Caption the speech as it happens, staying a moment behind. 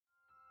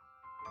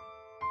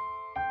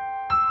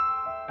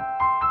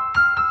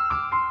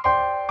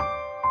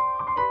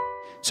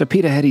So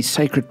Peter had his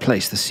sacred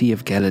place, the Sea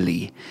of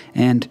Galilee,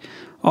 and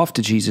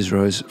after Jesus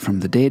rose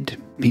from the dead,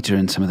 Peter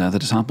and some of the other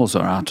disciples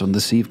are out on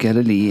the Sea of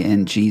Galilee,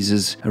 and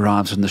Jesus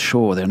arrives on the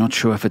shore. They're not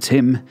sure if it's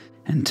him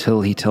until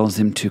he tells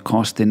them to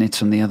cast their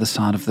nets on the other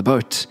side of the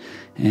boat,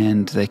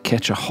 and they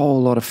catch a whole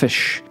lot of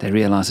fish. They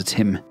realize it's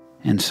him,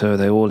 and so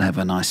they all have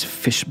a nice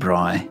fish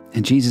braai.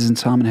 And Jesus and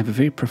Simon have a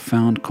very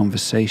profound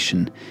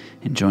conversation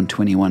in John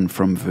 21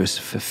 from verse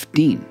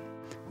 15,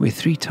 where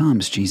 3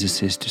 times Jesus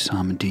says to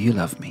Simon, "Do you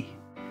love me?"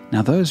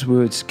 Now those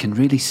words can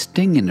really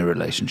sting in a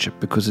relationship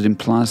because it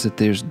implies that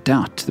there's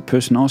doubt. The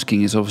person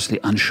asking is obviously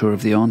unsure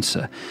of the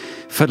answer.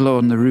 Fiddler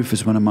on the Roof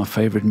is one of my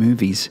favorite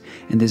movies,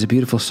 and there's a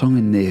beautiful song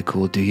in there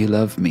called "Do You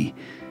Love Me?"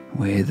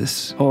 where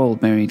this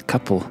old married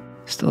couple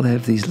still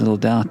have these little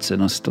doubts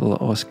and are still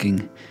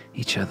asking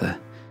each other,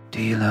 "Do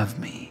you love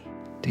me?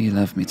 Do you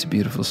love me?" It's a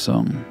beautiful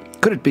song.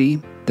 Could it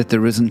be that the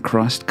risen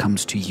Christ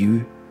comes to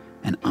you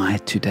and I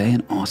today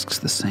and asks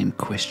the same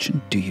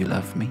question, "Do you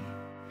love me?"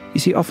 You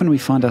see, often we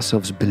find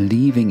ourselves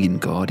believing in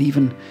God,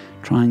 even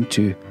trying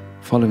to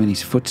follow in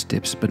his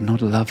footsteps, but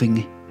not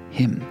loving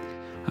him.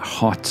 Our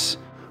hearts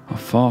are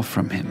far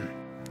from him.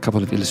 A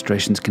couple of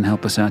illustrations can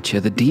help us out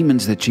here. The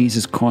demons that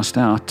Jesus cast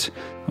out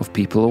of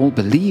people all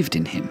believed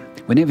in him.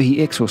 Whenever he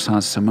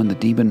exorcised someone, the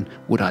demon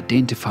would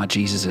identify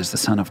Jesus as the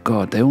Son of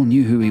God. They all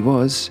knew who he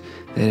was.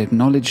 They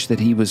acknowledged that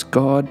he was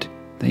God.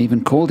 They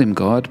even called him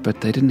God,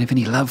 but they didn't have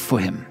any love for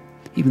him,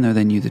 even though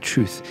they knew the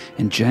truth.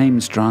 And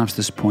James drives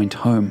this point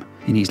home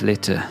in his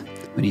letter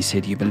when he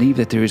said, "You believe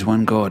that there is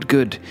one God.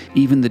 Good.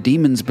 Even the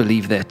demons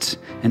believe that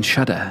and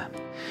shudder."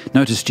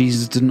 Notice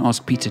Jesus didn't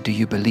ask Peter, "Do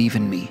you believe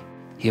in me?"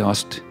 He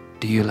asked,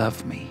 "Do you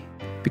love me?"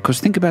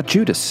 Because think about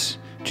Judas.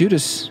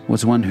 Judas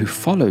was one who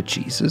followed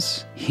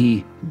Jesus.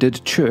 He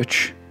did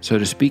church, so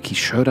to speak. He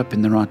showed up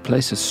in the right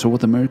places, saw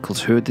the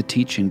miracles, heard the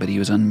teaching, but he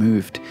was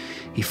unmoved.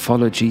 He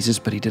followed Jesus,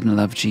 but he didn't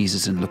love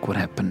Jesus, and look what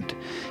happened.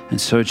 And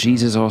so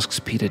Jesus asks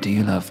Peter, "Do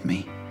you love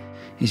me?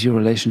 Is your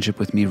relationship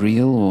with me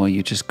real, or are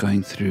you just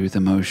going through the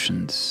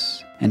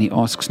motions?" And he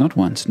asks not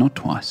once, not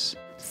twice,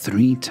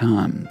 3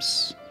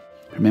 times.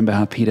 Remember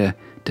how Peter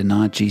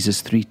denied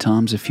Jesus 3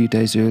 times a few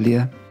days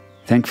earlier?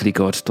 Thankfully,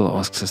 God still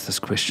asks us this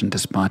question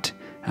despite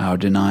our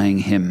denying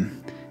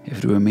him.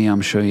 If it were me,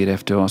 I'm sure you'd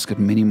have to ask it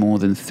many more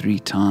than 3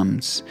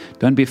 times.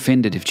 Don't be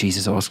offended if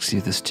Jesus asks you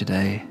this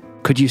today.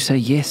 Could you say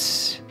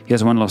yes?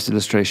 Here's one last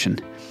illustration.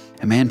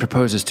 A man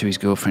proposes to his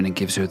girlfriend and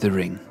gives her the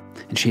ring.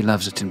 And she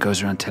loves it and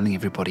goes around telling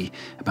everybody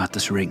about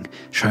this ring,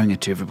 showing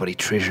it to everybody,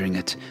 treasuring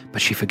it.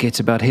 But she forgets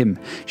about him.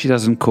 She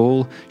doesn't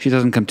call. She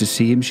doesn't come to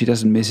see him. She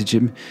doesn't message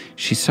him.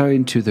 She's so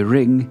into the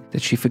ring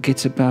that she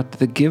forgets about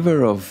the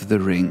giver of the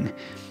ring.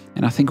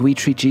 And I think we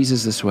treat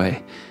Jesus this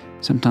way.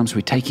 Sometimes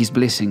we take his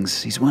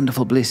blessings, his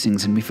wonderful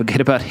blessings, and we forget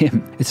about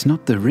him. It's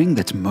not the ring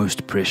that's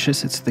most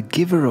precious. It's the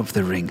giver of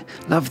the ring.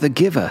 Love the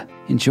giver.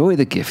 Enjoy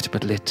the gift,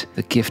 but let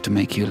the gift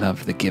make you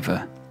love the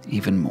giver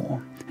even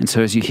more. And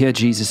so as you hear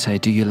Jesus say,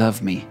 "Do you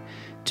love me?"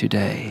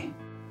 today,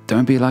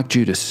 don't be like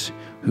Judas,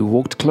 who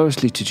walked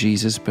closely to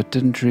Jesus but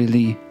didn't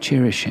really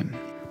cherish him.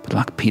 But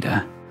like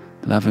Peter,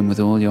 love him with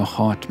all your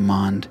heart,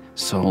 mind,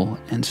 soul,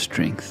 and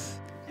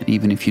strength. And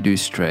even if you do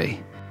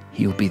stray,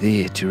 he'll be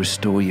there to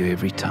restore you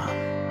every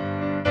time.